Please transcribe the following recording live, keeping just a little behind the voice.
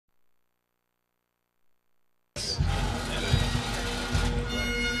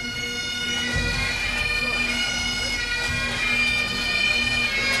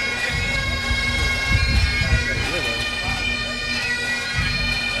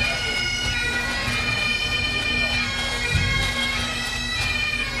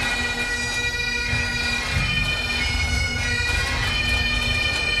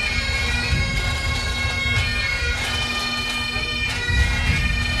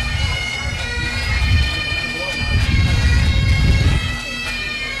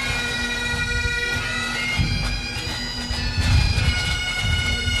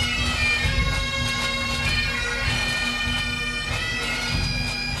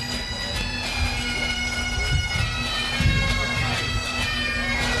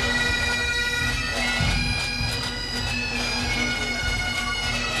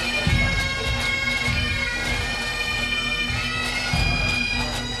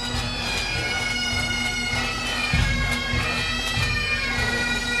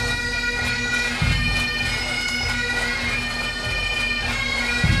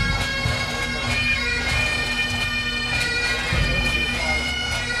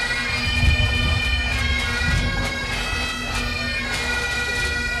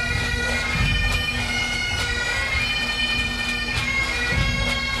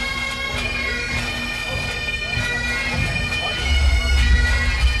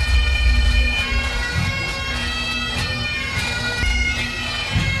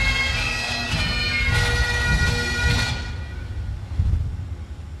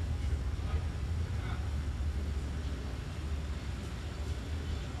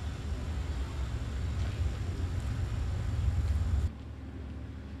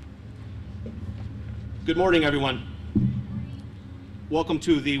Good morning, everyone. Welcome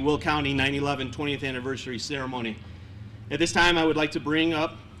to the Will County 9/11 20th Anniversary Ceremony. At this time, I would like to bring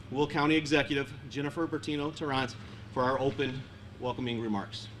up Will County Executive Jennifer Bertino-Tarrant for our open, welcoming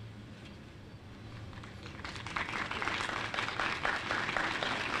remarks.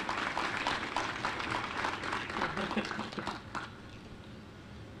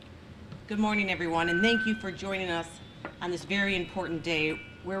 Good morning, everyone, and thank you for joining us on this very important day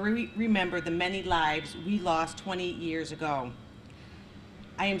where we remember the many lives we lost 20 years ago.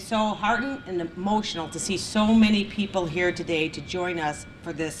 I am so heartened and emotional to see so many people here today to join us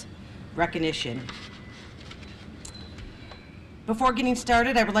for this recognition. Before getting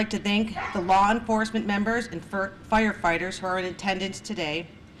started, I would like to thank the law enforcement members and firefighters who are in attendance today,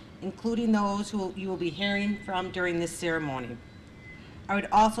 including those who you will be hearing from during this ceremony. I would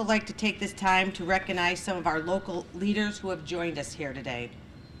also like to take this time to recognize some of our local leaders who have joined us here today.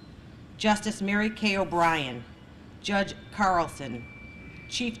 Justice Mary Kay O'Brien, Judge Carlson,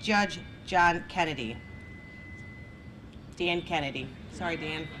 Chief Judge John Kennedy, Dan Kennedy, sorry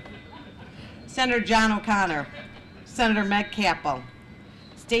Dan, Senator John O'Connor, Senator Meg Capel,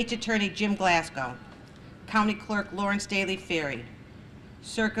 State Attorney Jim Glasgow, County Clerk Lawrence Daly Ferry,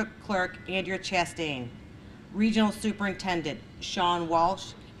 Circuit Clerk Andrea Chastain, Regional Superintendent Sean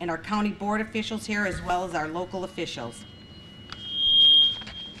Walsh, and our county board officials here, as well as our local officials.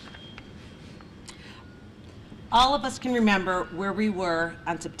 All of us can remember where we were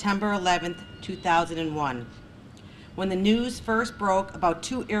on September 11th, 2001, when the news first broke about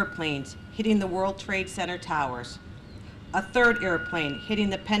 2 airplanes hitting the World Trade Center towers, a 3rd airplane hitting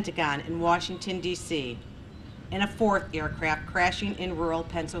the Pentagon in Washington, D.C., and a 4th aircraft crashing in rural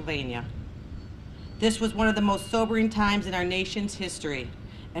Pennsylvania. This was one of the most sobering times in our nation's history,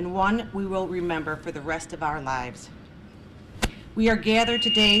 and one we will remember for the rest of our lives. We are gathered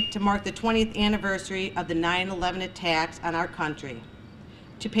today to mark the 20th anniversary of the 9/11 attacks on our country,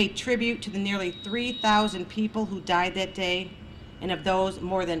 to pay tribute to the nearly 3,000 people who died that day, and of those,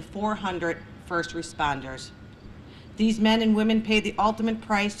 more than 400 first responders. These men and women paid the ultimate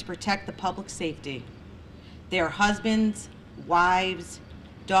price to protect the public safety. They are husbands, wives,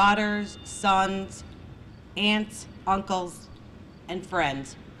 daughters, sons, aunts, uncles, and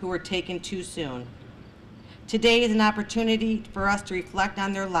friends who were taken too soon. Today is an opportunity for us to reflect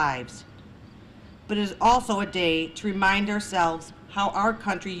on their lives, but it is also a day to remind ourselves how our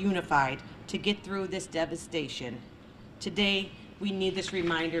country unified to get through this devastation. Today, we need this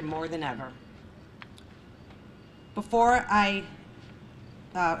reminder more than ever. Before I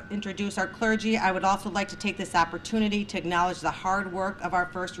introduce our clergy, I would also like to take this opportunity to acknowledge the hard work of our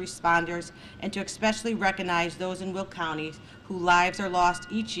first responders and to especially recognize those in Will County whose lives are lost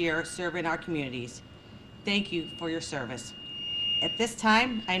each year serving our communities. Thank you for your service. At this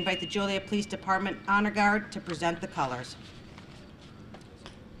time, I invite the Joliet Police Department Honor Guard to present the colors.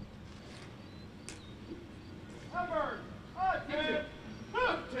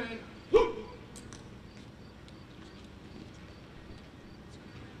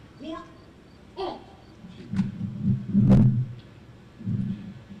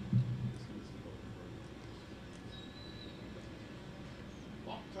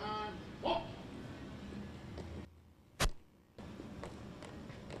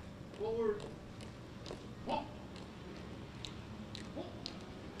 Forward.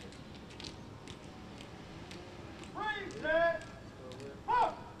 Freeze it.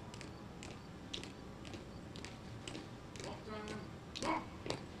 Up.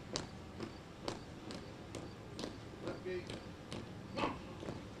 Left gate.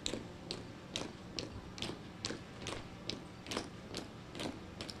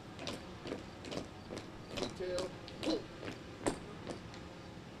 Detail.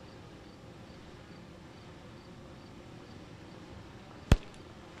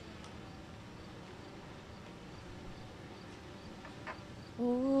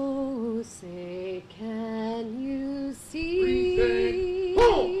 Oh, say, can you Breathing. see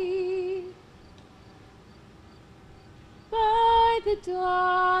by the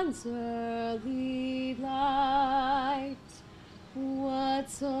dawn's early light what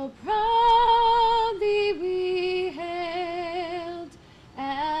so proudly we hailed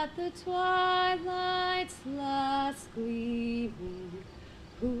at the twilight's last gleaming,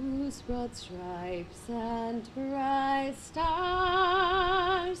 whose broad stripes and bright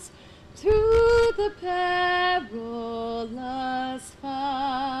stars through the perilous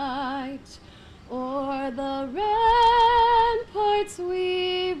fight o'er the ramparts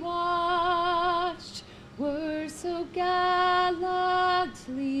we watched were so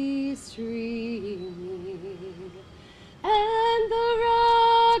gallantly streaming, and the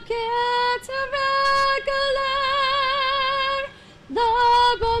rockets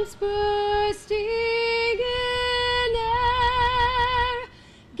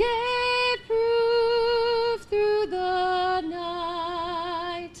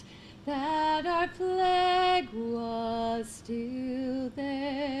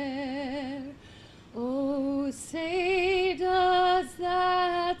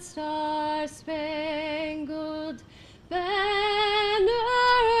that star-spangled banner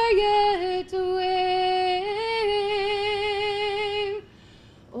yet wave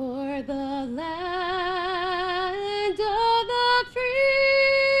o'er the land of the free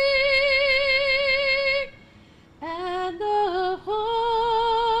and the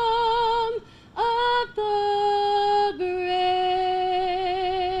home of the brave.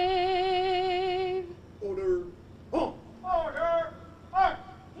 Order. Halt. Order. March.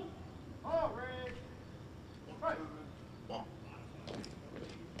 All right. Right.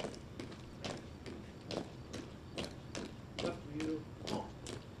 Left for you. Halt.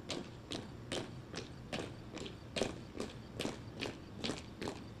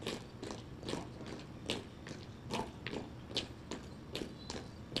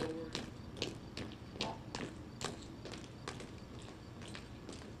 Forward. Halt.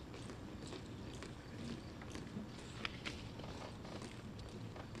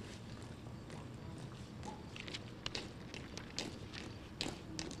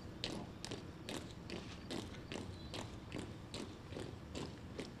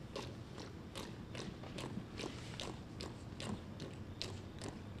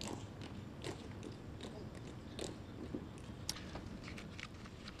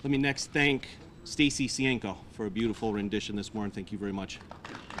 Let me next thank Stacy Sienko for a beautiful rendition this morning. Thank you very much.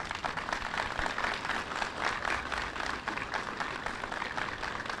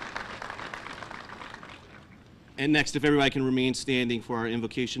 And next, if everybody can remain standing for our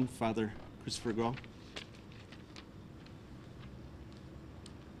invocation, Father Christopher Groh.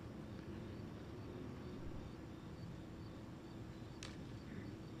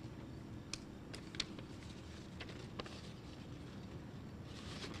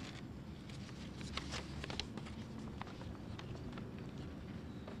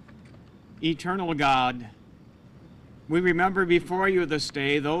 Eternal God, we remember before you this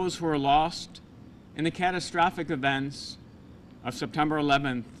day those who were lost in the catastrophic events of September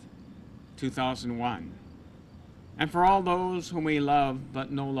 11th, 2001, and for all those whom we love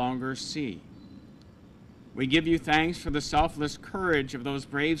but no longer see. We give you thanks for the selfless courage of those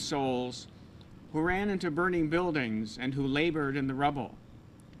brave souls who ran into burning buildings and who labored in the rubble.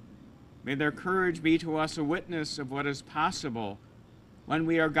 May their courage be to us a witness of what is possible when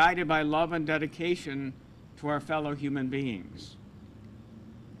we are guided by love and dedication to our fellow human beings.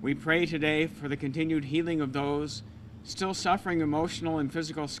 We pray today for the continued healing of those still suffering emotional and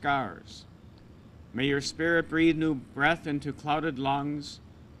physical scars. May your Spirit breathe new breath into clouded lungs,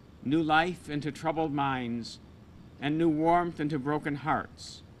 new life into troubled minds, and new warmth into broken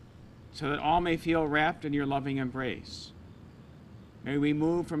hearts, so that all may feel wrapped in your loving embrace. May we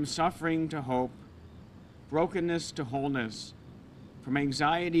move from suffering to hope, brokenness to wholeness, from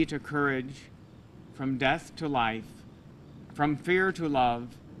anxiety to courage, from death to life, from fear to love,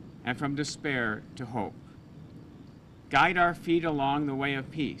 and from despair to hope. Guide our feet along the way of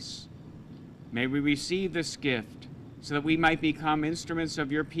peace. May we receive this gift so that we might become instruments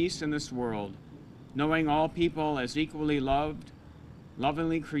of your peace in this world, knowing all people as equally loved,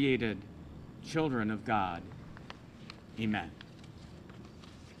 lovingly created, children of God. Amen.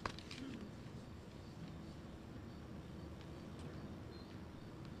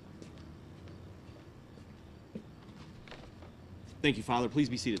 Thank you, Father. Please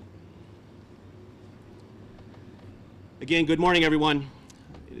be seated. Again, good morning, everyone.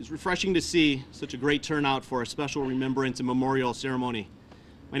 It is refreshing to see such a great turnout for a special remembrance and memorial ceremony.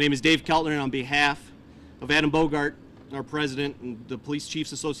 My name is Dave Keltner, and on behalf of Adam Bogart, our president, and the Police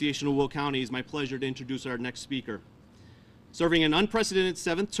Chiefs Association of Will County, it's my pleasure to introduce our next speaker. Serving an unprecedented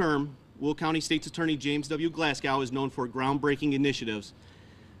 7th term, Will County State's Attorney James W. Glasgow is known for groundbreaking initiatives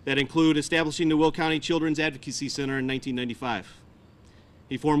that include establishing the Will County Children's Advocacy Center in 1995.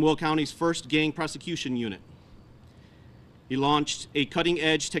 He formed Will County's first gang prosecution unit. He launched a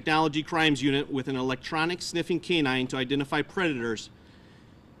cutting-edge technology crimes unit with an electronic sniffing canine to identify predators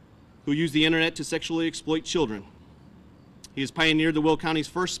who use the internet to sexually exploit children. He has pioneered the Will County's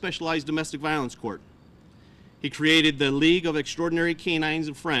first specialized domestic violence court. He created the League of Extraordinary Canines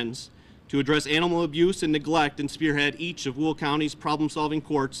and Friends to address animal abuse and neglect and spearhead each of Will County's problem-solving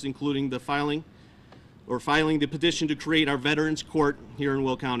courts, including the filing the petition to create our Veterans Court here in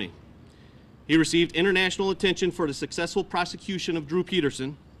Will County. He received international attention for the successful prosecution of Drew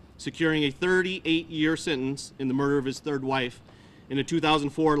Peterson, securing a 38-year sentence in the murder of his third wife in a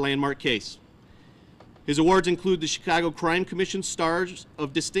 2004 landmark case. His awards include the Chicago Crime Commission Stars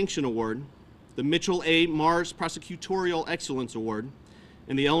of Distinction Award, the Mitchell A. Mars Prosecutorial Excellence Award,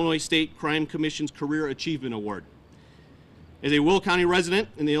 and the Illinois State Crime Commission's Career Achievement Award. As a Will County resident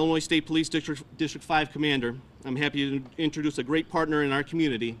and the Illinois State Police District 5 commander, I'm happy to introduce a great partner in our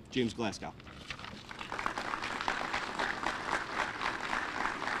community, James Glasgow.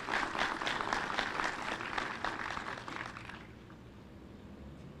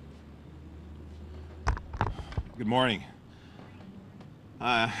 Good morning.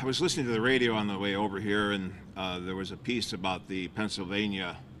 I was listening to the radio on the way over here, and there was a piece about the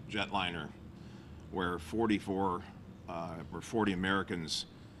Pennsylvania jetliner where 40 Americans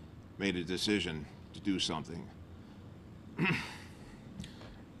made a decision to do something.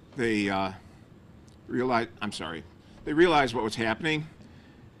 They realized what was happening,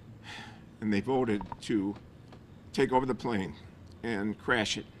 and they voted to take over the plane and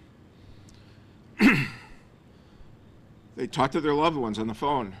crash it. They talked to their loved ones on the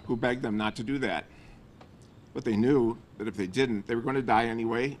phone who begged them not to do that. But they knew that if they didn't, they were going to die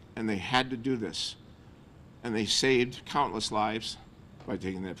anyway, and they had to do this. And they saved countless lives by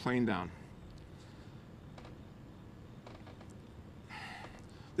taking that plane down.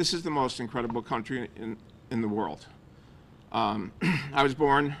 This is the most incredible country in the world. I was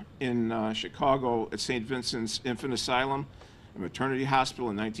born in Chicago at St. Vincent's Infant Asylum and Maternity Hospital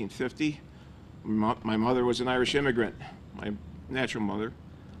in 1950. My mother was an Irish immigrant, my natural mother.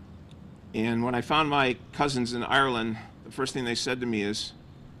 And when I found my cousins in Ireland, the first thing they said to me is,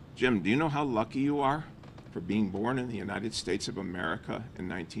 "Jim, do you know how lucky you are for being born in the United States of America in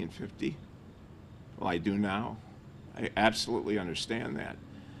 1950? Well, I do now. I absolutely understand that.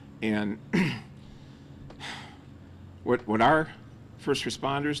 And what our first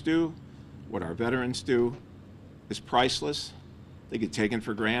responders do, what our veterans do, is priceless. They get taken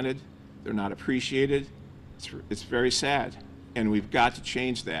for granted. They're not appreciated. It's very sad, and we've got to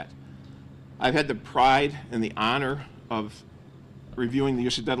change that. I've had the pride and the honor of reviewing the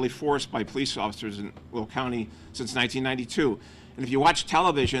use of deadly force by police officers in Will County since 1992. And if you watch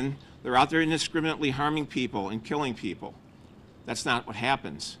television, they're out there indiscriminately harming people and killing people. That's not what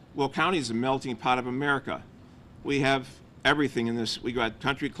happens. Will County is a melting pot of America. We have everything in this. We got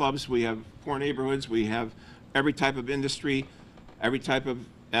country clubs, we have poor neighborhoods, we have every type of industry, every type of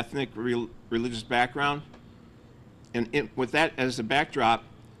ethnic, religious background. And with that as a backdrop,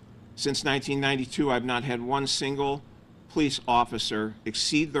 since 1992, I've not had one single police officer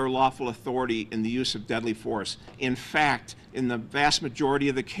exceed their lawful authority in the use of deadly force. In fact, in the vast majority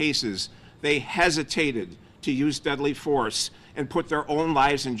of the cases, they hesitated to use deadly force and put their own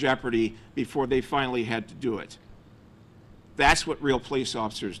lives in jeopardy before they finally had to do it. That's what real police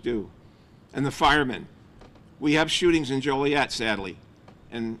officers do. And the firemen. We have shootings in Joliet, sadly.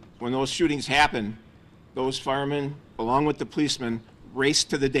 And when those shootings happen, those firemen, along with the policemen, race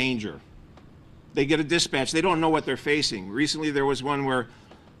to the danger. They get a dispatch. They don't know what they're facing. Recently, there was one where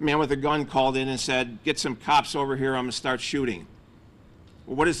a man with a gun called in and said, "Get some cops over here, I'm going to start shooting."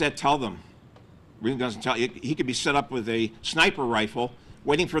 Well, what does that tell them? Really doesn't tell you. He could be set up with a sniper rifle,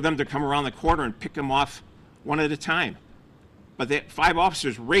 waiting for them to come around the corner and pick him off one at a time. But 5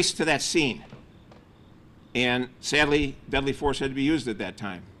 officers raced to that scene. And sadly, deadly force had to be used at that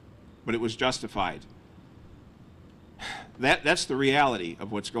time. But it was justified. That's the reality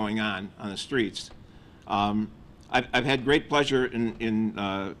of what's going on the streets. I've had great pleasure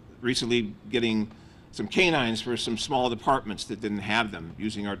in recently getting some canines for some small departments that didn't have them,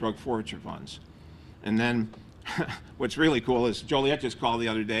 using our drug forfeiture funds. And then what's really cool is Joliet just called the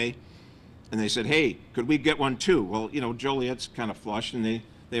other day, and they said, "Hey, could we get one too?" Well, you know, Joliet's kind of flush, and they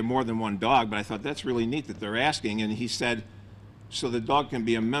have more than one dog, but I thought that's really neat that they're asking. And he said, "So the dog can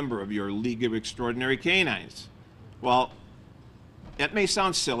be a member of your League of Extraordinary Canines." Well, that may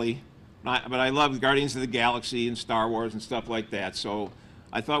sound silly, but I love Guardians of the Galaxy and Star Wars and stuff like that. So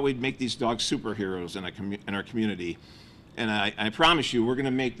I thought we'd make these dogs superheroes in our community. And I promise you, we're going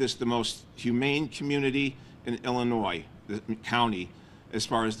to make this the most humane community in Illinois, the county, as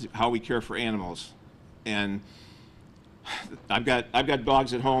far as how we care for animals. And I've got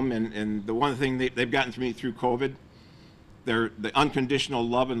dogs at home, and the one thing they've gotten to me through COVID, the unconditional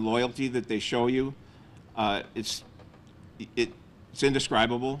love and loyalty that they show you, it's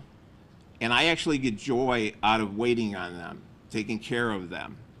indescribable. And I actually get joy out of waiting on them, taking care of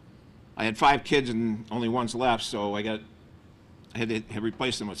them. I had 5 kids and only one's left, so I had to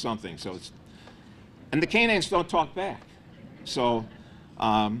replace them with something. And the canines don't talk back. So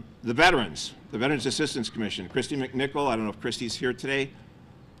the Veterans Assistance Commission, Christy McNichol, I don't know if Christy's here today.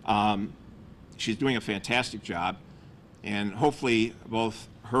 She's doing a fantastic job. And hopefully both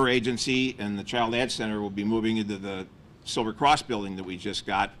her agency and the Child Ad Center will be moving into the Silver Cross building that we just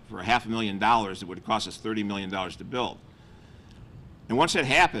got for $500,000. It would cost us $30 million to build. And once that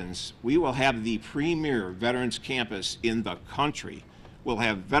happens, we will have the premier veterans campus in the country. We'll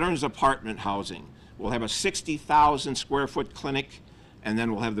have veterans apartment housing. We'll have a 60,000 square foot clinic, and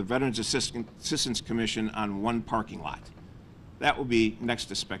then we'll have the Veterans Assistance Commission on one parking lot. That will be next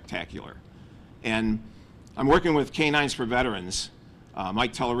to spectacular. And I'm working with Canines for Veterans.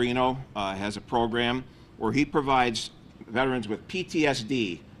 Mike Tellerino has a program where he provides veterans with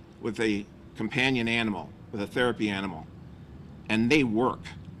PTSD with a companion animal, with a therapy animal, and they work.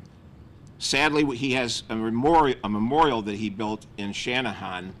 Sadly, he has a memorial that he built in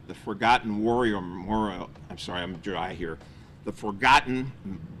Shanahan, the Forgotten Warrior Memorial. I'm sorry, I'm dry here. The Forgotten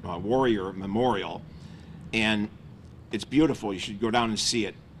Warrior Memorial, and it's beautiful. You should go down and see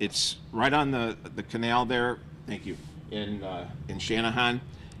it. It's right on the canal there. Thank you. In Shanahan,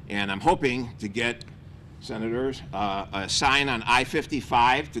 and I'm hoping to get, senators, a sign on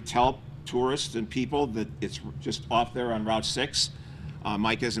I-55 to tell tourists and people that it's just off there on Route 6.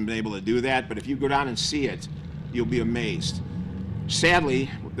 Mike hasn't been able to do that, but if you go down and see it, you'll be amazed. Sadly,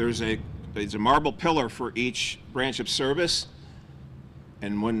 there's a marble pillar for each branch of service,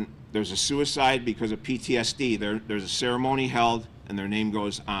 and when there's a suicide because of PTSD, there's a ceremony held, and their name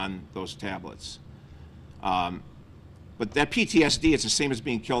goes on those tablets. But that PTSD is the same as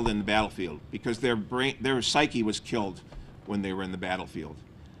being killed in the battlefield, because their psyche was killed when they were in the battlefield.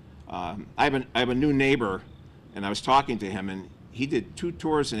 I have a new neighbor, and I was talking to him, and he did 2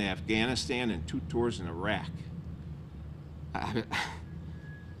 tours in Afghanistan and 2 tours in Iraq. I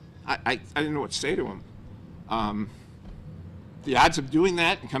didn't know what to say to him. The odds of doing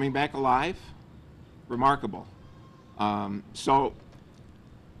that and coming back alive, remarkable. So,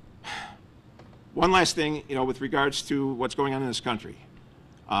 one last thing, with regards to what's going on in this country.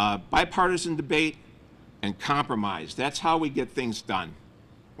 Bipartisan debate and compromise. That's how we get things done,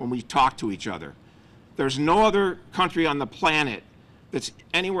 when we talk to each other. There's no other country on the planet that's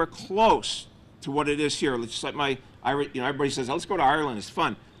anywhere close to what it is here. Just like everybody says, oh, let's go to Ireland, it's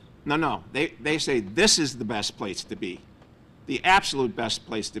fun. No, they say this is the best place to be, the absolute best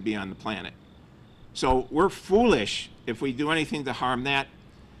place to be on the planet. So we're foolish if we do anything to harm that.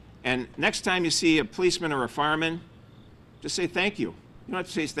 And next time you see a policeman or a fireman, just say thank you. You don't have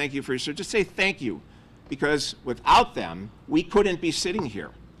to say thank you for your service, just say thank you. Because without them, we couldn't be sitting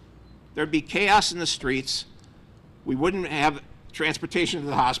here. There'd be chaos in the streets. We wouldn't have transportation to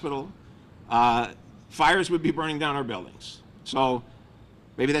the hospital. Fires would be burning down our buildings. So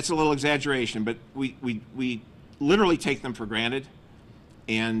maybe that's a little exaggeration, but we literally take them for granted.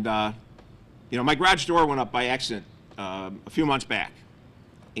 And my garage door went up by accident a few months back.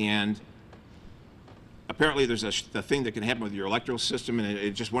 And apparently there's the thing that can happen with your electrical system, and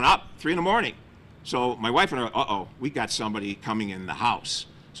it just went up 3 in the morning. So my wife and I were, we got somebody coming in the house.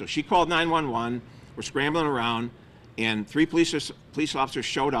 So she called 911. We're scrambling around, and 3 police officers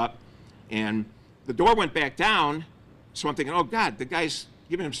showed up, and the door went back down. So I'm thinking, oh God, the guy's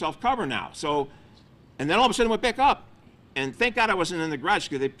giving himself cover now. So, and then all of a sudden it went back up. And thank God I wasn't in the garage,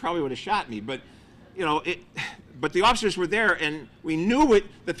 because they probably would have shot me. But, but the officers were there, and we knew it.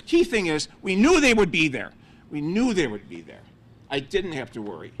 The key thing is, we knew they would be there. We knew they would be there. I didn't have to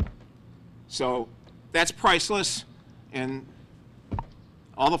worry. So that's priceless. And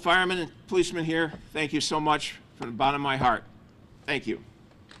all the firemen and policemen here, thank you so much from the bottom of my heart. Thank you.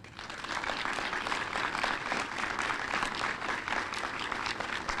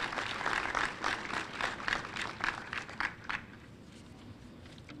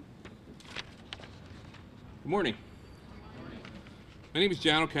 Good morning. My name is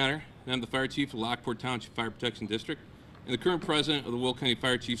John O'Connor, and I'm the Fire Chief of Lockport Township Fire Protection District and the current president of the Will County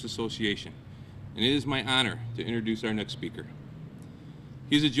Fire Chiefs Association. And it is my honor to introduce our next speaker.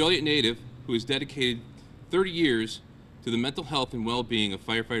 He is a Joliet native who has dedicated 30 years to the mental health and well-being of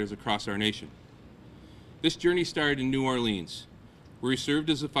firefighters across our nation. This journey started in New Orleans, where he served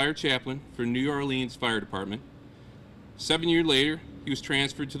as a fire chaplain for New Orleans Fire Department. 7 years later, he was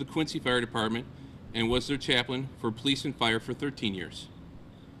transferred to the Quincy Fire Department and was their chaplain for police and fire for 13 years.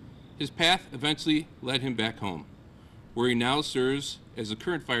 His path eventually led him back home, where he now serves as the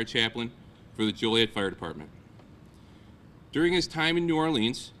current fire chaplain for the Joliet Fire Department. During his time in New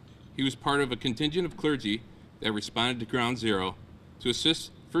Orleans, he was part of a contingent of clergy that responded to Ground Zero to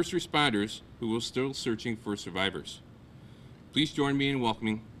assist first responders who were still searching for survivors. Please join me in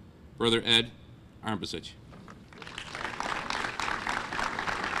welcoming Brother Ed Armbasich.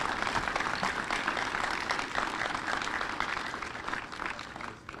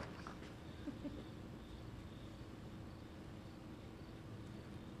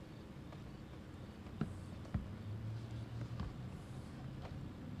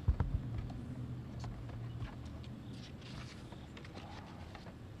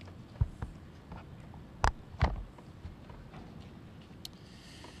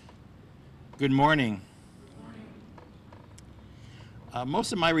 Good morning.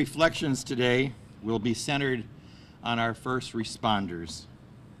 Most of my reflections today will be centered on our first responders.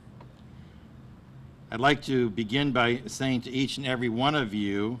 I'd like to begin by saying to each and every one of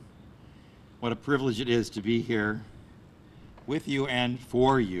you what a privilege it is to be here with you and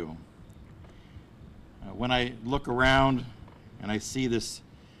for you. When I look around and I see this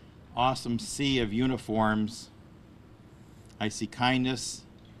awesome sea of uniforms, I see kindness,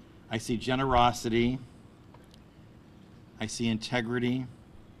 I see generosity, I see integrity,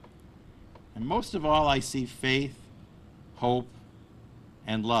 and most of all, I see faith, hope,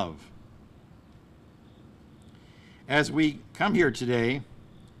 and love. As we come here today,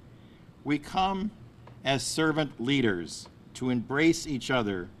 we come as servant leaders to embrace each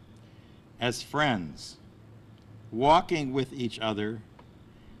other as friends, walking with each other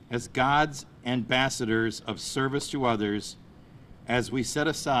as God's ambassadors of service to others as we set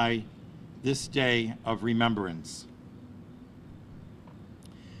aside this day of remembrance.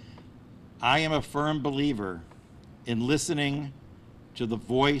 I am a firm believer in listening to the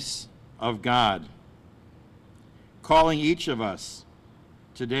voice of God, calling each of us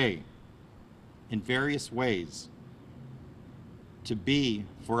today in various ways to be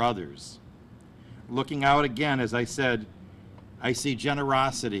for others. Looking out again, as I said, I see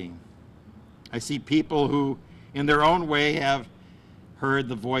generosity. I see people who, in their own way, have heard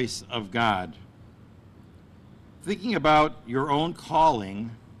the voice of God. Thinking about your own calling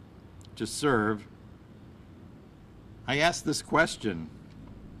to serve, I ask this question: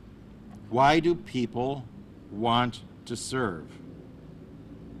 why do people want to serve?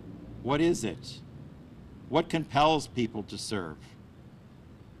 What is it? What compels people to serve?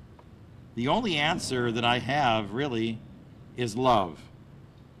 The only answer that I have really is love,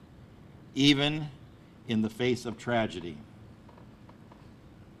 even in the face of tragedy.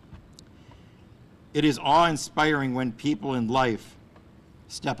 It is awe-inspiring when people in life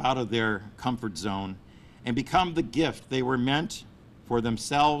step out of their comfort zone and become the gift they were meant for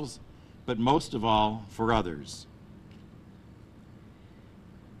themselves, but most of all for others.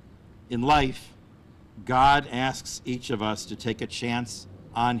 In life, God asks each of us to take a chance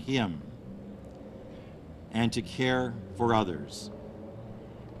on Him and to care for others.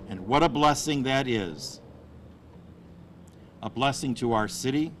 And what a blessing that is. A blessing to our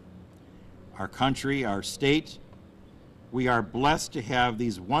city, our country, our state. We are blessed to have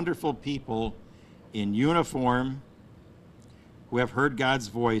these wonderful people in uniform who have heard God's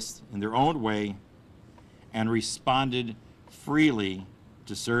voice in their own way and responded freely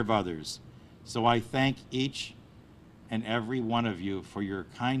to serve others. So I thank each and every one of you for your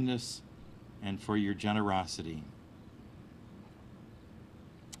kindness and for your generosity.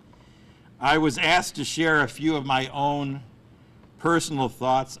 I was asked to share a few of my own personal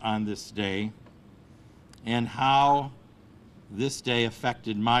thoughts on this day and how this day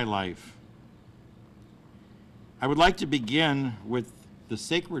affected my life. I would like to begin with the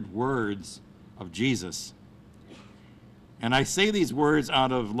sacred words of Jesus. And I say these words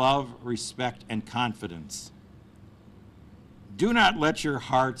out of love, respect, and confidence. Do not let your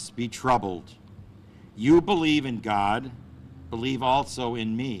hearts be troubled. You believe in God, believe also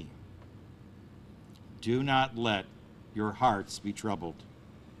in me. Do not let your hearts be troubled.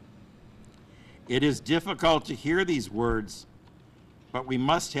 It is difficult to hear these words, but we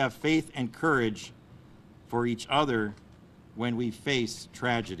must have faith and courage for each other when we face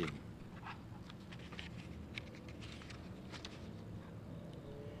tragedy.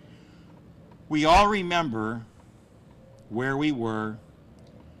 We all remember where we were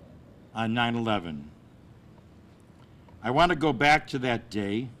on 9/11. I want to go back to that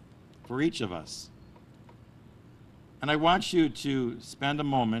day for each of us. And I want you to spend a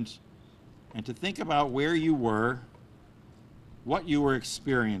moment and to think about where you were, what you were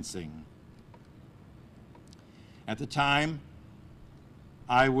experiencing. At the time,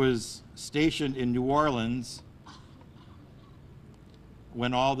 I was stationed in New Orleans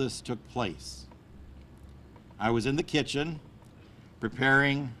when all this took place. I was in the kitchen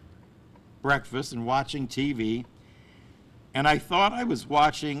preparing breakfast and watching TV, and I thought I was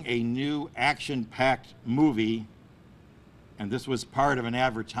watching a new action-packed movie, and this was part of an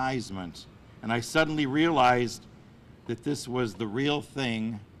advertisement. And I suddenly realized that this was the real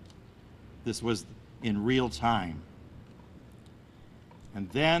thing. This was in real time. And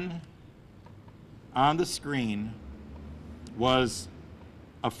then on the screen was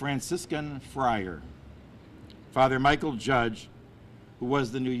a Franciscan friar, Father Michael Judge, who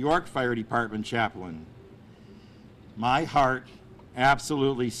was the New York Fire Department chaplain. My heart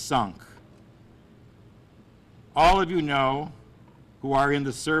absolutely sunk. All of you know who are in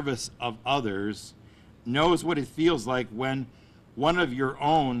the service of others knows what it feels like when one of your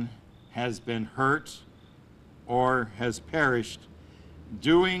own has been hurt or has perished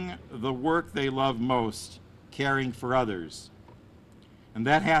doing the work they love most, caring for others. And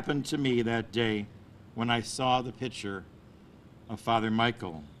that happened to me that day when I saw the picture of Father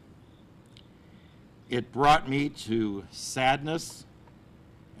Michael. It brought me to sadness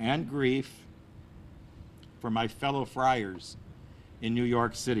and grief for my fellow friars in New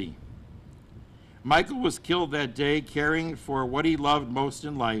York City. Michael was killed that day caring for what he loved most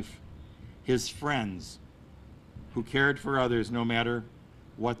in life, his friends, who cared for others no matter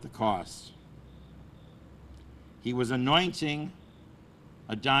what the cost. He was anointing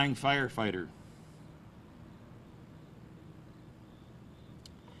a dying firefighter.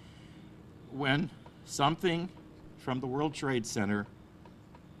 When something from the World Trade Center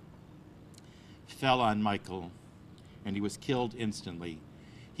fell on Michael and he was killed instantly,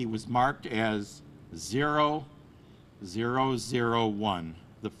 he was marked as 0001,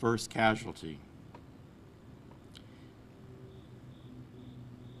 the first casualty.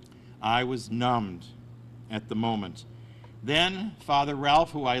 I was numbed at the moment. Then Father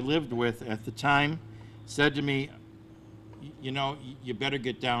Ralph, who I lived with at the time, said to me, you know, you better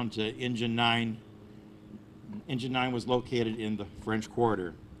get down to Engine 9. Engine 9 was located in the French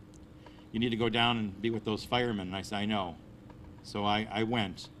Quarter. You need to go down and be with those firemen. And I said, I know. So I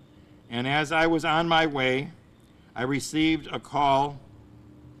went. And as I was on my way, I received a call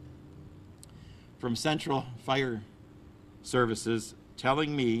from Central Fire Services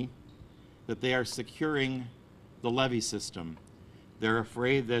telling me that they are securing the levee system. They're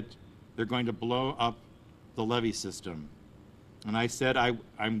afraid that they're going to blow up the levee system. And I said,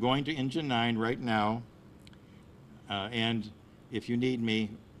 I'm going to Engine 9 right now, and if you need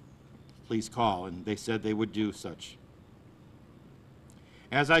me, please call. And they said they would do such.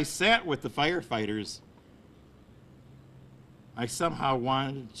 As I sat with the firefighters, I somehow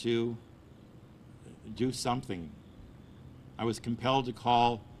wanted to do something. I was compelled to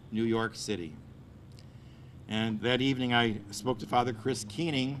call New York City. And that evening I spoke to Father Chris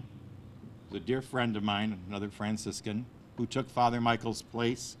Keening, a dear friend of mine, another Franciscan, who took Father Michael's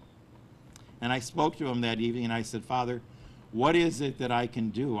place. And I spoke to him that evening and I said, Father, what is it that I can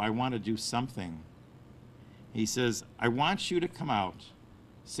do? I want to do something. He says, I want you to come out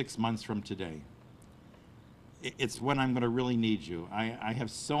 6 months from today. It's when I'm going to really need you. I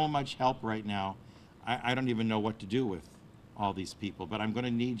have so much help right now. I don't even know what to do with all these people, but I'm going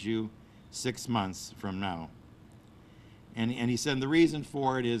to need you 6 months from now. And he said, and the reason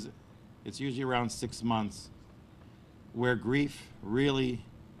for it is it's usually around 6 months where grief really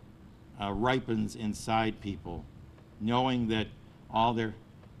ripens inside people, knowing that all their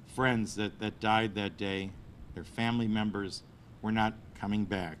friends that died that day, their family members, were not coming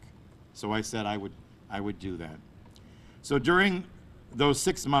back. So I said I would do that. So during those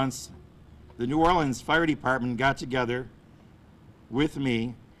 6 months, the New Orleans Fire Department got together with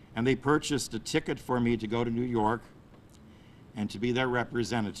me, and they purchased a ticket for me to go to New York and to be their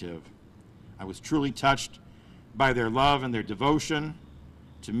representative. I was truly touched by their love and their devotion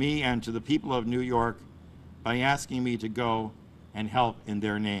to me and to the people of New York by asking me to go and help in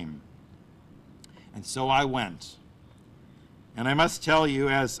their name. And so I went. And I must tell you,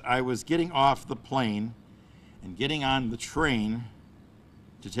 as I was getting off the plane and getting on the train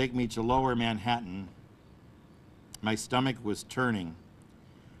to take me to Lower Manhattan, my stomach was turning.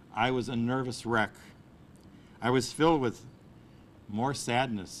 I was a nervous wreck. I was filled with more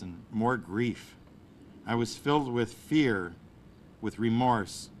sadness and more grief. I was filled with fear, with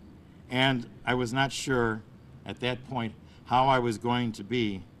remorse, and I was not sure at that point how I was going to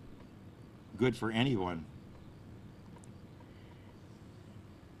be good for anyone.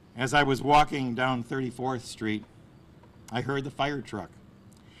 As I was walking down 34th Street, I heard the fire truck,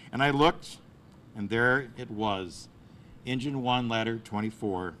 and I looked, and there it was, Engine 1, Ladder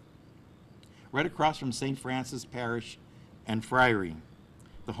 24, right across from St. Francis Parish and Friary,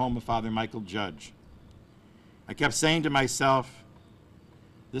 the home of Father Michael Judge. I kept saying to myself,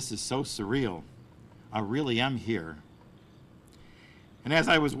 this is so surreal. I really am here. And as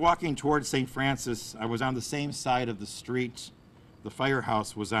I was walking towards St. Francis, I was on the same side of the street the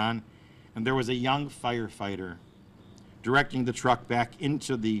firehouse was on, and there was a young firefighter directing the truck back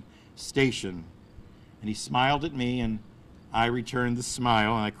into the station. And he smiled at me, and I returned the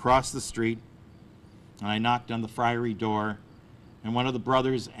smile, and I crossed the street, and I knocked on the Friary door, and one of the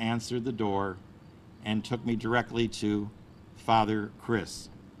brothers answered the door and took me directly to Father Chris.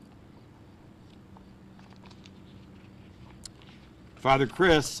 Father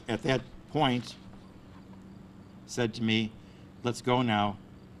Chris, at that point, said to me, let's go now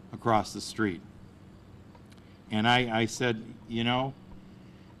across the street. And I said, you know,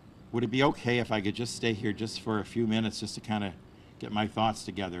 would it be okay if I could just stay here just for a few minutes just to kind of get my thoughts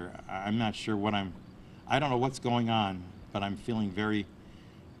together? I'm not sure I don't know what's going on, but I'm feeling very,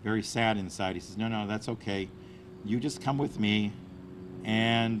 very sad inside. He says, no, that's okay. You just come with me,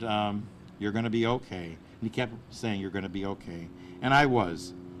 and you're going to be okay. And he kept saying, you're going to be okay. And I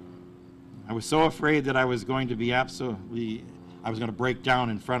was. I was so afraid that I was going to be I was going to break down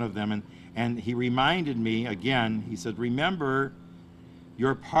in front of them. And he reminded me again, he said, remember,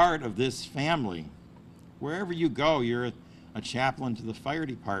 you're part of this family. Wherever you go, you're a chaplain to the fire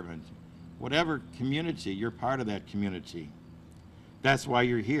department. Whatever community, you're part of that community. That's why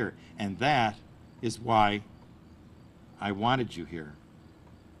you're here. And that is why I wanted you here.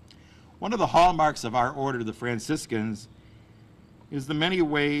 One of the hallmarks of our order, the Franciscans, is the many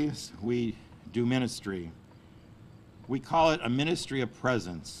ways we do ministry. We call it a ministry of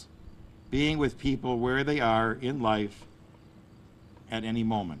presence, being with people where they are in life at any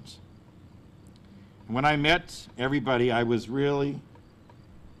moment. And when I met everybody, I was really,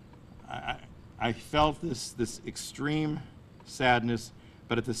 I felt this extreme sadness,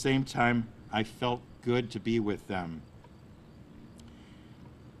 but at the same time, I felt good to be with them.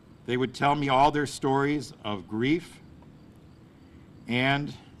 They would tell me all their stories of grief,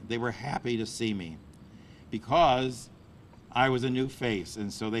 and they were happy to see me because I was a new face,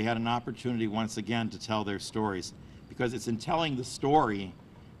 and so they had an opportunity once again to tell their stories, because it's in telling the story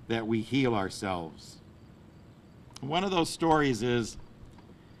that we heal ourselves. One of those stories is,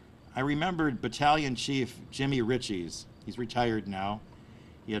 I remembered Battalion Chief Jimmy Ritchie's. He's retired now.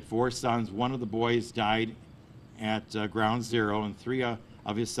 He had 4 sons. One of the boys died at Ground Zero, and 3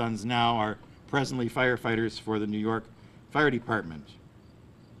 of his sons now are presently firefighters for the New York Fire Department.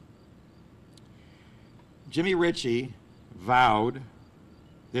 Jimmy Ritchie vowed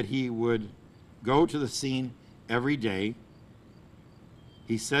that he would go to the scene every day.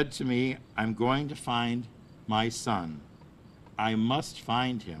 He said to me, I'm going to find my son. I must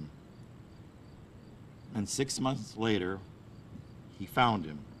find him. And 6 months later, he found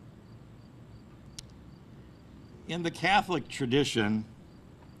him. In the Catholic tradition,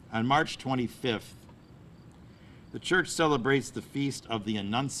 on March 25th, the church celebrates the feast of the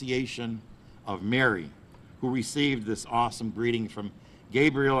Annunciation of Mary, who received this awesome greeting from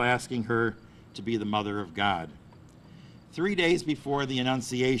Gabriel asking her to be the mother of God. 3 days before the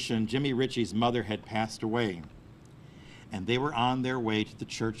Annunciation, Jimmy Ritchie's mother had passed away, and they were on their way to the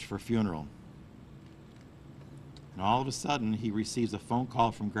church for funeral. And all of a sudden, he receives a phone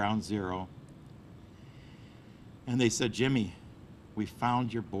call from Ground Zero, and they said, Jimmy, we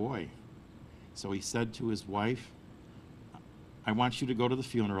found your boy. So he said to his wife, I want you to go to the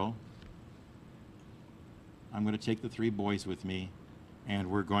funeral. I'm going to take the 3 boys with me, and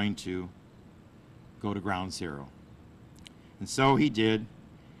we're going to go to Ground Zero. And so he did.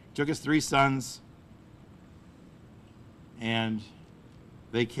 Took his 3 sons, and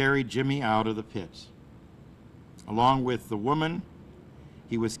they carried Jimmy out of the pit, along with the woman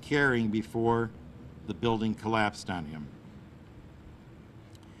he was carrying before the building collapsed on him.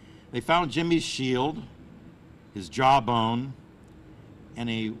 They found Jimmy's shield, his jawbone, and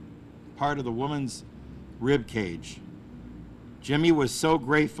a part of the woman's rib cage. Jimmy was so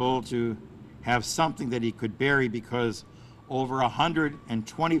grateful to have something that he could bury because over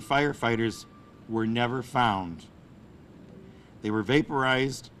 120 firefighters were never found. They were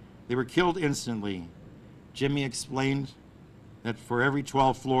vaporized. They were killed instantly. Jimmy explained that for every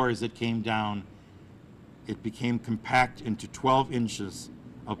 12 floors that came down, it became compact into 12 inches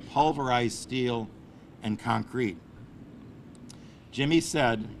of pulverized steel and concrete. Jimmy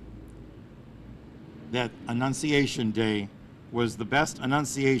said that Annunciation Day was the best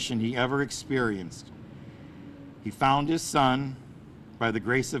Annunciation he ever experienced. He found his son by the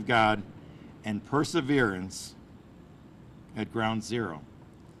grace of God and perseverance at Ground Zero.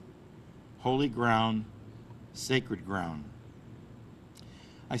 Holy ground, sacred ground.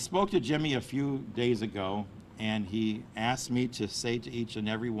 I spoke to Jimmy a few days ago, and he asked me to say to each and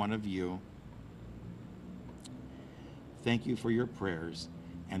every one of you, thank you for your prayers,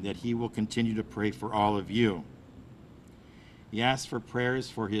 and that he will continue to pray for all of you. He asked for prayers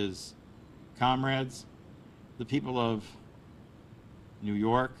for his comrades, the people of New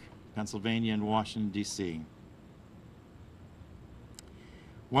York, Pennsylvania, and Washington, D.C.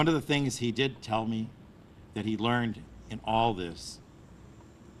 One of the things he did tell me that he learned in all this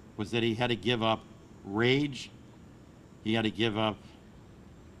was that he had to give up rage. He had to give up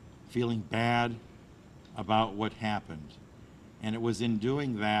feeling bad about what happened. And it was in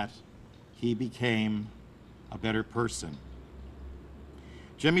doing that he became a better person.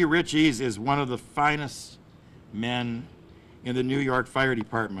 Jimmy Richies is one of the finest men in the New York Fire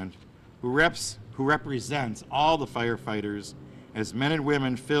Department who represents all the firefighters as men and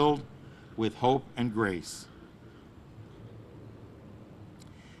women filled with hope and grace.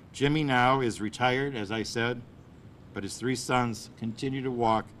 Jimmy now is retired, as I said, but his 3 sons continue to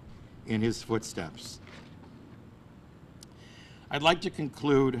walk in his footsteps. I'd like to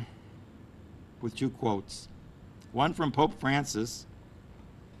conclude with 2 quotes, one from Pope Francis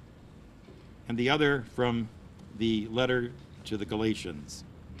and the other from the letter to the Galatians.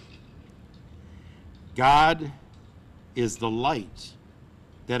 God is the light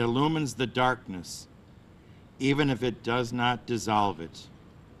that illumines the darkness, even if it does not dissolve it.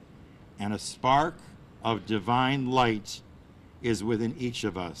 And a spark of divine light is within each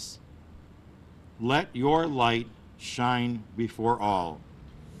of us. Let your light shine before all.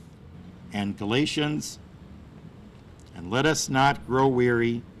 And Galatians, and let us not grow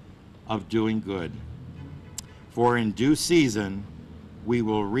weary of doing good. For in due season we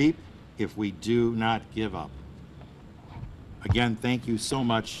will reap if we do not give up. Again, thank you so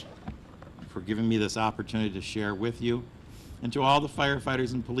much for giving me this opportunity to share with you. And to all the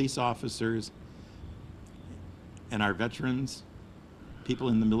firefighters and police officers and our veterans, people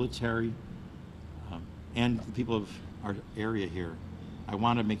in the military, and the people of our area here, I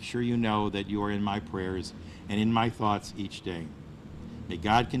want to make sure you know that you are in my prayers and in my thoughts each day. May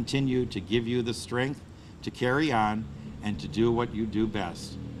God continue to give you the strength to carry on and to do what you do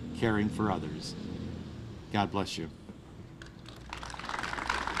best, caring for others. God bless you.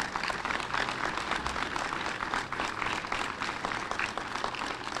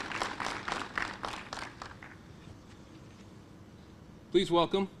 Please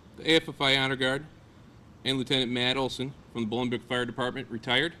welcome the AFFI Honor Guard and Lieutenant Matt Olson from the Bolingbrook Fire Department,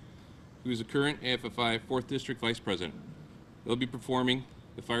 retired, who is the current AFFI 4th District Vice President. They'll be performing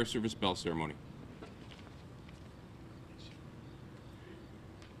the Fire Service Bell Ceremony.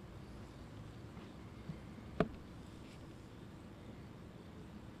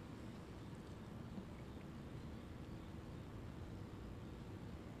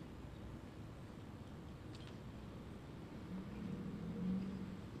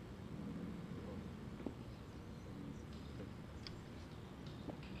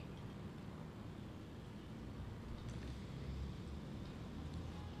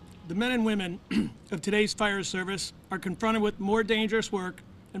 The men and women of today's fire service are confronted with more dangerous work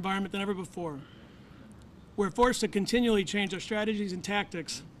environment than ever before. We're forced to continually change our strategies and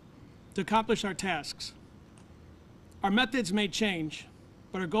tactics to accomplish our tasks. Our methods may change,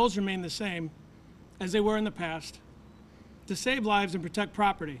 but our goals remain the same as they were in the past: to save lives and protect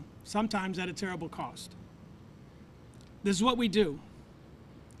property, sometimes at a terrible cost. This is what we do.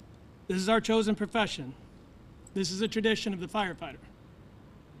 This is our chosen profession. This is a tradition of the firefighter.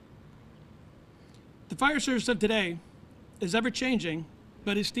 The fire service of today is ever-changing,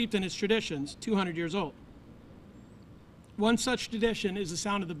 but is steeped in its traditions, 200 years old. One such tradition is the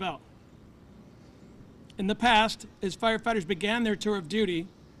sound of the bell. In the past, as firefighters began their tour of duty,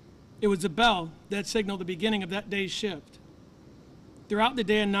 it was the bell that signaled the beginning of that day's shift. Throughout the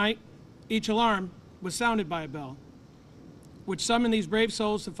day and night, each alarm was sounded by a bell, which summoned these brave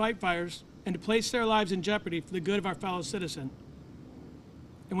souls to fight fires and to place their lives in jeopardy for the good of our fellow citizen.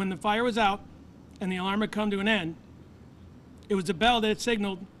 And when the fire was out and the alarm had come to an end, it was the bell that had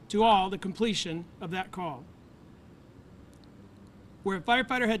signaled to all the completion of that call. Where a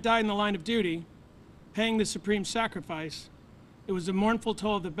firefighter had died in the line of duty, paying the supreme sacrifice, it was the mournful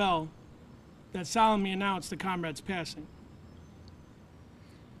toll of the bell that solemnly announced the comrade's passing.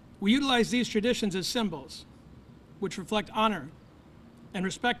 We utilize these traditions as symbols, which reflect honor and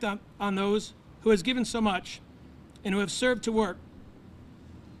respect on those who has given so much and who have served to work,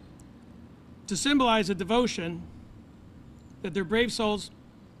 to symbolize a devotion that their brave souls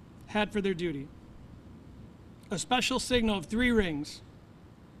had for their duty. A special signal of 3 rings,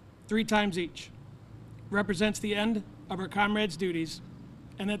 3 times each, represents the end of our comrades' duties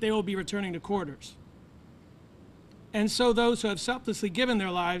and that they will be returning to quarters. And so those who have selflessly given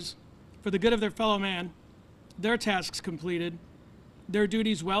their lives for the good of their fellow man, their tasks completed, their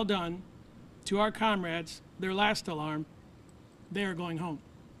duties well done, to our comrades, their last alarm, they are going home.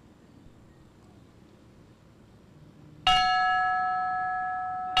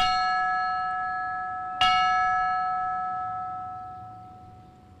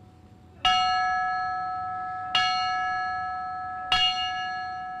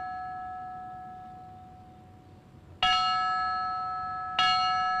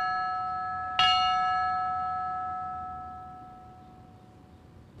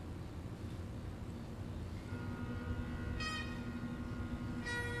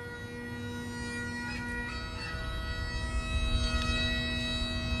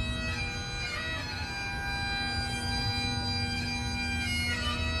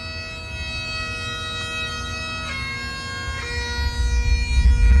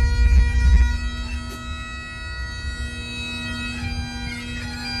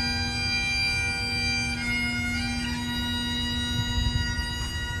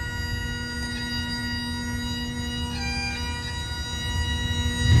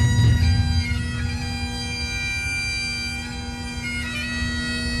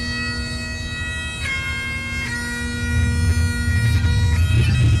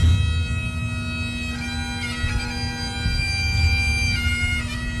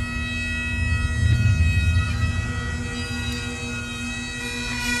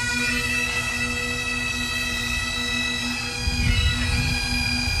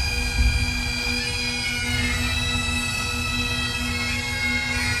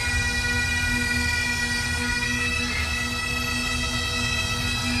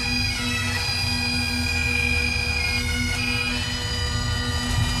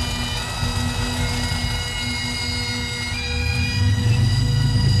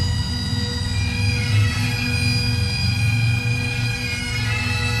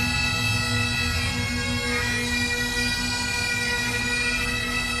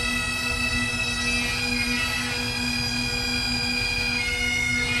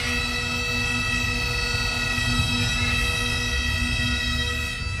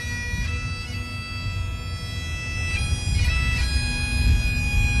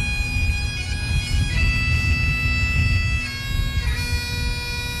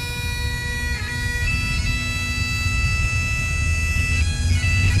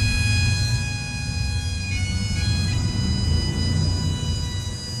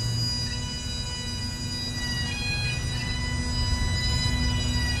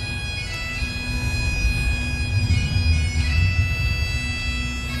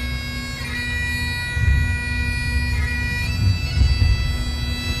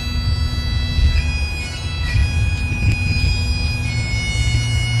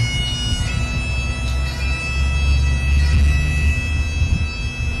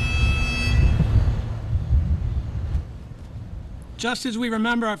 Just as we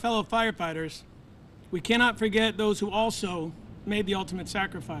remember our fellow firefighters, we cannot forget those who also made the ultimate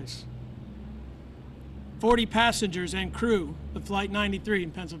sacrifice. 40 passengers and crew of Flight 93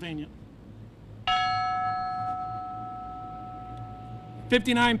 in Pennsylvania.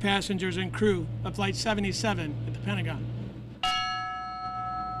 59 passengers and crew of Flight 77 at the Pentagon.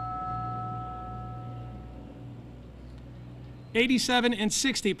 87 and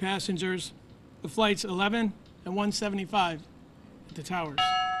 60 passengers of Flights 11 and 175 at the towers.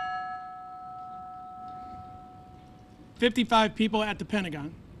 55 people at the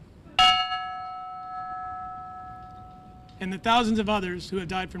Pentagon. And the thousands of others who have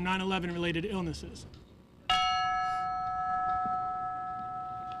died from 9/11 related illnesses.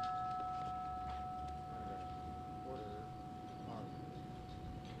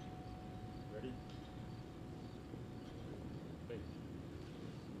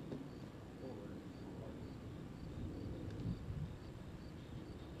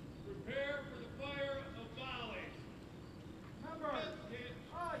 Prepare for the fire of volleys. Remember,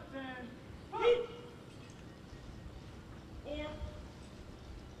 I stand. Hoot!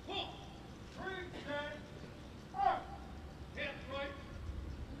 4, 3, stand. Up. Hands right.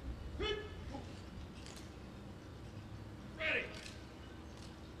 Hoot! Ready.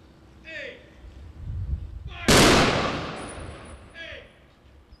 Aim. Fire. Aim.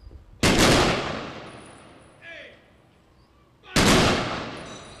 Aim. Fire.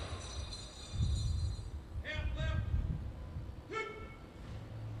 Hand left. Hoot.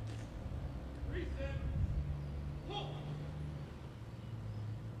 Reset. Halt.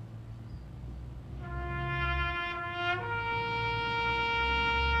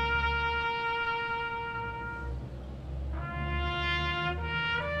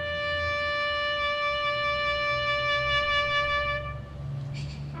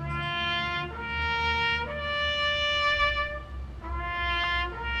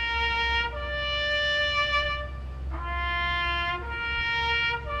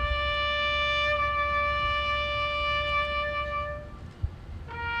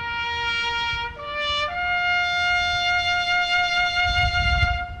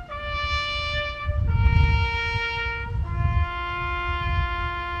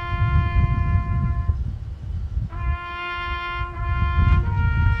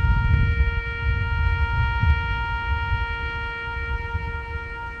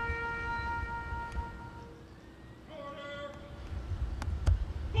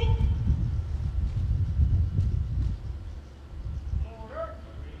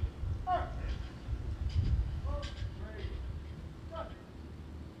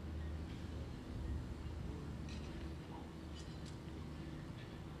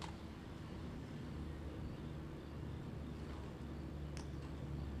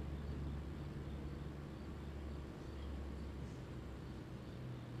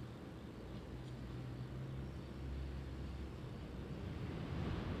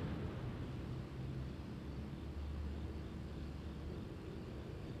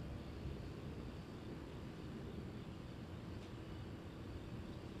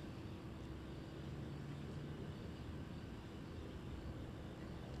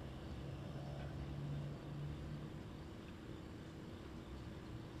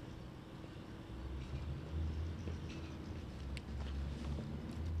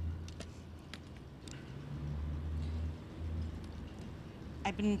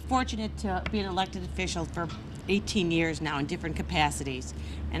 I've been fortunate to be an elected official for 18 years now in different capacities.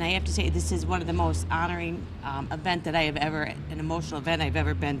 And I have to say this is one of the most honoring event that I have ever, an emotional event I've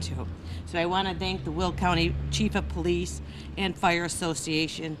ever been to. So I want to thank the Will County Chief of Police and Fire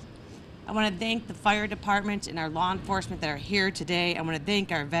Association. I want to thank the fire department and our law enforcement that are here today. I want to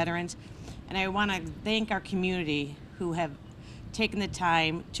thank our veterans. And I want to thank our community who have taken the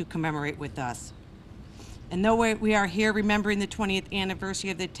time to commemorate with us. And though we are here remembering the 20th anniversary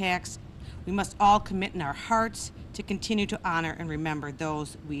of the attacks, we must all commit in our hearts to continue to honor and remember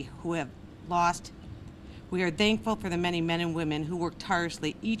those who have lost. We are thankful for the many men and women who work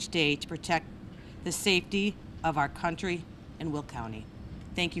tirelessly each day to protect the safety of our country and Will County.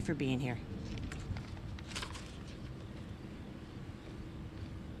 Thank you for being here.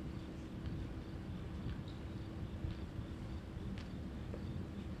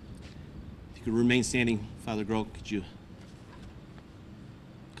 If you could remain standing, Father Groh, could you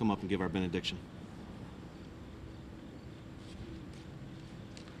come up and give our benediction?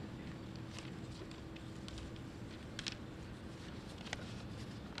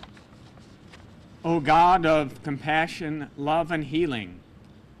 O God of compassion, love, and healing,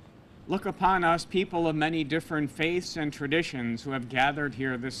 look upon us, people of many different faiths and traditions who have gathered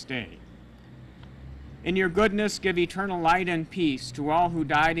here this day. In your goodness, give eternal light and peace to all who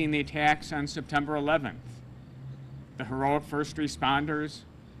died in the attacks on September 11th. The heroic first responders,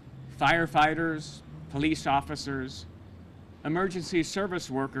 firefighters, police officers, emergency service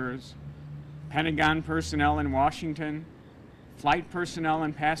workers, Pentagon personnel in Washington, flight personnel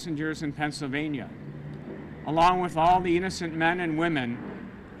and passengers in Pennsylvania, along with all the innocent men and women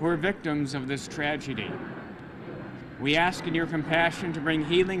who are victims of this tragedy. We ask in your compassion to bring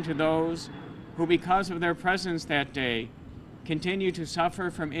healing to those who, because of their presence that day, continue to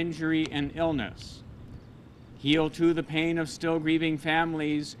suffer from injury and illness. Heal too the pain of still grieving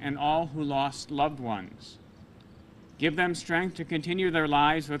families and all who lost loved ones. Give them strength to continue their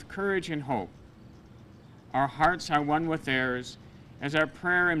lives with courage and hope. Our hearts are one with theirs as our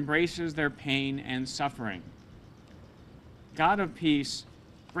prayer embraces their pain and suffering. God of peace,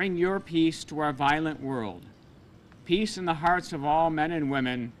 bring your peace to our violent world, peace in the hearts of all men and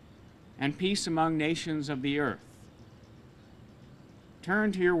women, and peace among nations of the earth.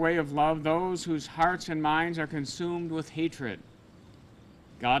 Turn to your way of love those whose hearts and minds are consumed with hatred.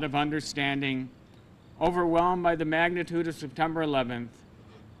 God of understanding, overwhelmed by the magnitude of September 11th,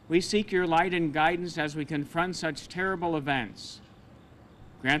 we seek your light and guidance as we confront such terrible events.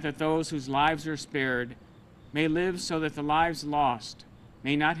 Grant that those whose lives are spared may live so that the lives lost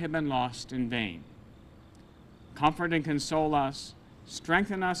may not have been lost in vain. Comfort and console us,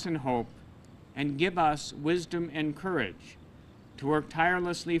 strengthen us in hope, and give us wisdom and courage to work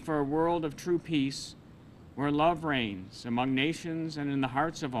tirelessly for a world of true peace where love reigns among nations and in the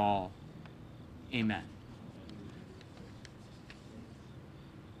hearts of all. Amen.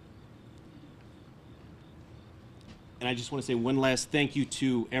 And I just want to say one last thank you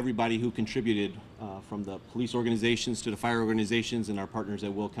to everybody who contributed, from the police organizations to the fire organizations and our partners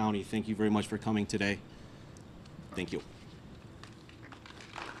at Will County. Thank you very much for coming today. Thank you.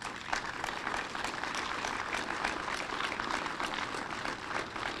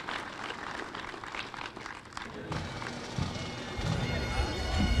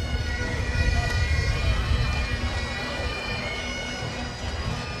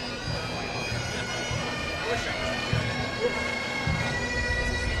 Wish I